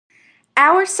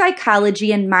Our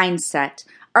psychology and mindset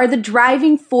are the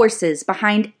driving forces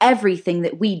behind everything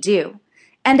that we do,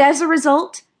 and as a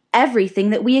result, everything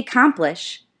that we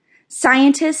accomplish.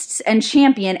 Scientists and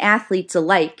champion athletes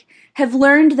alike have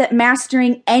learned that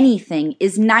mastering anything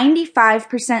is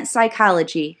 95%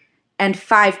 psychology and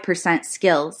 5%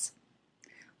 skills.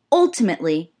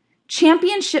 Ultimately,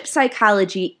 championship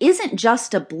psychology isn't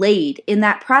just a blade in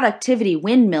that productivity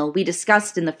windmill we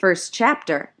discussed in the first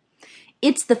chapter.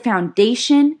 It's the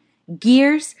foundation,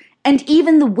 gears, and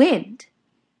even the wind.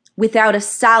 Without a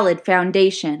solid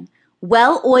foundation,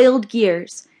 well-oiled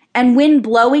gears, and wind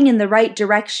blowing in the right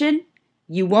direction,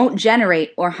 you won't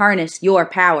generate or harness your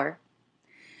power.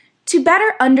 To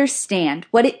better understand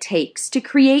what it takes to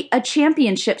create a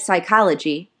championship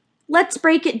psychology, let's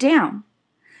break it down.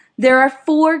 There are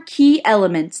 4 key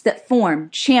elements that form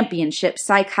championship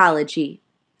psychology.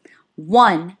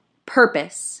 1.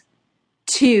 Purpose.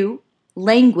 2.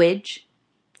 Language.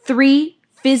 3.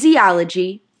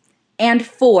 Physiology. And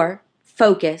 4.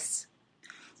 Focus.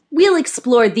 We'll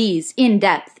explore these in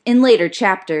depth in later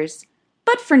chapters,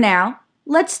 but for now,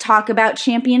 let's talk about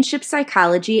championship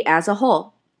psychology as a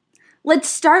whole. Let's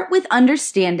start with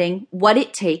understanding what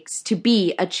it takes to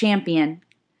be a champion.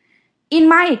 In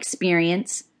my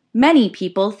experience, many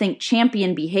people think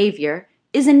champion behavior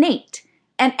is innate,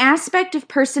 an aspect of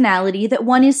personality that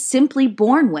one is simply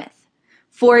born with.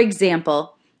 For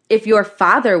example, if your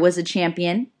father was a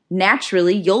champion,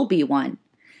 naturally you'll be one.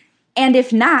 And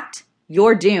if not,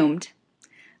 you're doomed.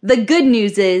 The good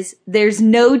news is there's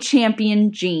no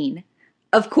champion gene.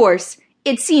 Of course,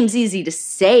 it seems easy to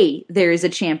say there is a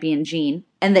champion gene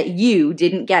and that you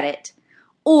didn't get it,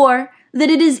 or that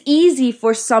it is easy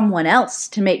for someone else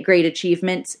to make great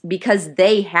achievements because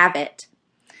they have it.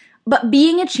 But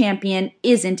being a champion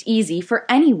isn't easy for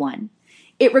anyone.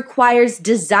 It requires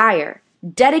desire,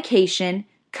 dedication,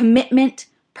 commitment,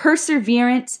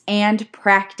 perseverance, and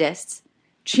practice.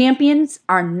 Champions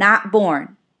are not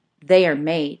born, they are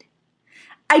made.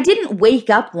 I didn't wake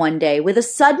up one day with a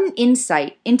sudden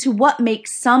insight into what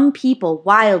makes some people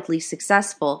wildly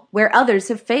successful where others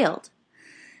have failed.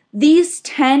 These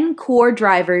 10 core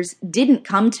drivers didn't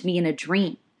come to me in a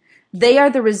dream. They are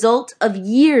the result of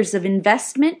years of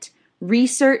investment,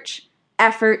 research,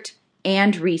 effort,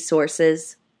 and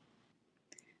resources.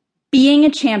 Being a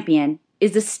champion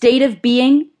is a state of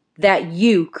being that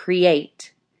you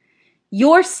create.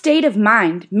 Your state of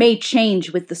mind may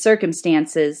change with the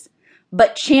circumstances,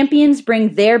 but champions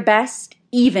bring their best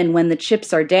even when the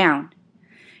chips are down.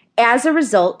 As a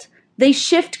result, they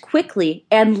shift quickly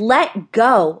and let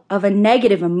go of a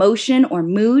negative emotion or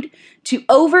mood to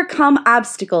overcome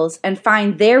obstacles and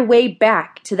find their way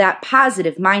back to that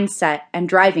positive mindset and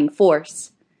driving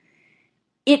force.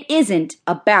 It isn't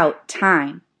about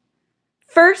time.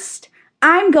 First,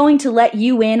 I'm going to let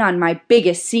you in on my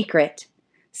biggest secret.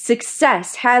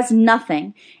 Success has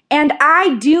nothing, and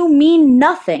I do mean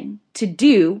nothing, to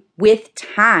do with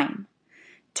time.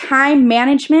 Time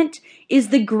management is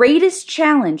the greatest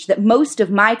challenge that most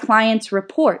of my clients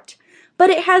report, but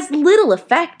it has little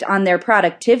effect on their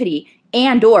productivity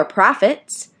and/or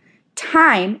profits.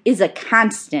 Time is a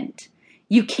constant.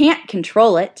 You can't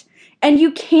control it, and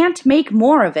you can't make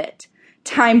more of it.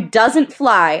 Time doesn't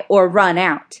fly or run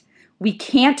out. We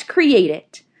can't create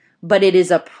it, but it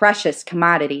is a precious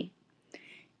commodity.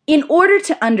 In order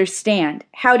to understand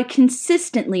how to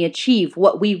consistently achieve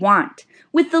what we want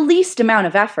with the least amount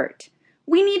of effort,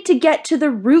 we need to get to the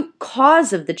root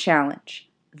cause of the challenge,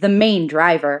 the main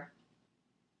driver.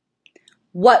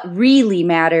 What really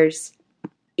matters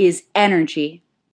is energy.